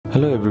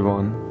Hello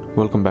everyone,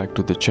 welcome back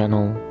to the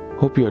channel.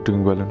 Hope you are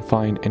doing well and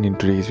fine, and in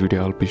today's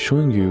video I'll be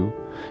showing you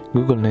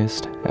Google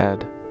Nest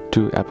add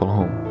to Apple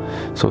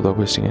Home. So without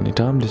wasting any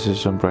time, let's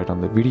just jump right on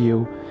the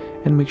video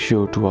and make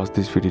sure to watch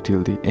this video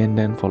till the end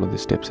and follow the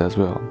steps as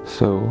well.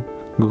 So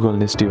Google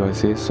Nest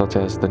devices such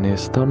as the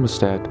Nest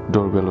thermostat,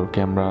 doorbell or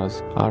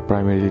cameras are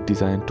primarily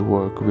designed to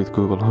work with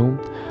Google Home.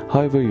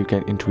 However, you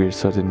can integrate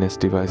certain Nest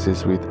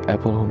devices with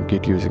Apple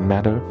HomeKit using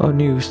Matter, a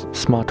new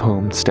smart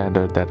home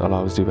standard that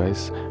allows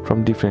devices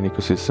from different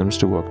ecosystems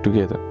to work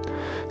together.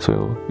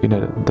 So,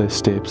 the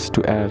steps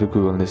to add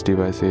Google Nest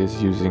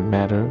devices using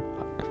Matter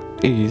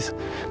is,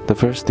 the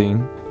first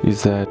thing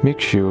is that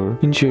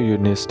ensure your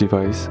Nest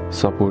device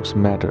supports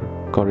Matter.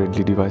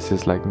 Currently,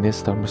 devices like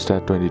Nest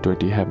Thermostat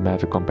 2020 have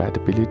Matter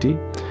compatibility.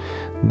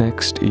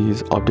 Next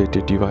is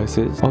updated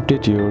devices.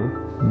 Update your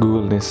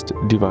Google Nest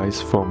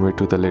device firmware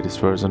to the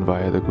latest version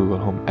via the Google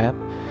Home app.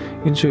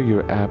 Ensure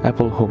your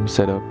Apple Home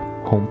setup,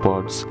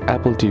 HomePods,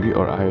 Apple TV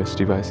or iOS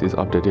device is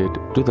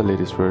updated to the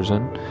latest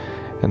version.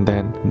 And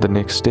then the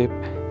next step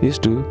is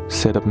to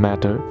set up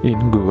Matter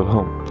in Google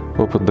Home.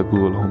 Open the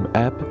Google Home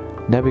app,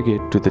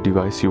 navigate to the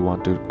device you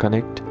want to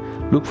connect,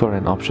 look for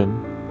an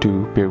option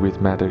to pair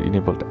with Matter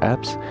enabled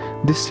apps.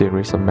 This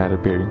generates a Matter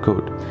pairing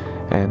code.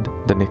 And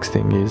the next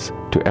thing is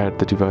to add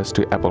the device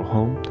to Apple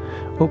Home.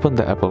 Open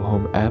the Apple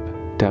Home app,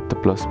 tap the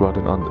plus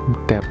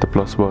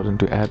button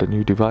to add a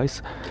new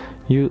device.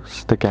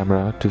 Use the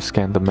camera to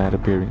scan the Matter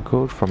pairing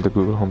code from the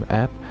Google Home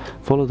app.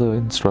 Follow the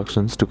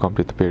instructions to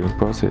complete the pairing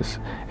process.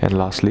 And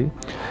lastly,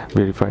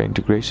 verify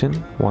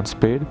integration. Once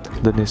paired,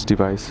 the Nest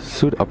device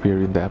should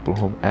appear in the Apple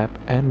Home app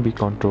and be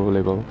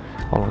controllable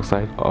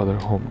alongside other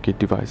HomeKit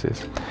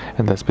devices.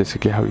 And that's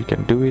basically how you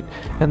can do it.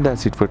 And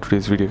that's it for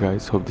today's video,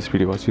 guys. Hope this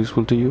video was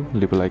useful to you.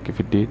 Leave a like if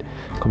it did.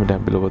 Comment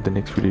down below what the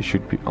next video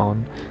should be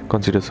on.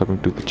 Consider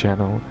subbing to the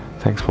channel.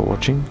 Thanks for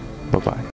watching. Bye bye.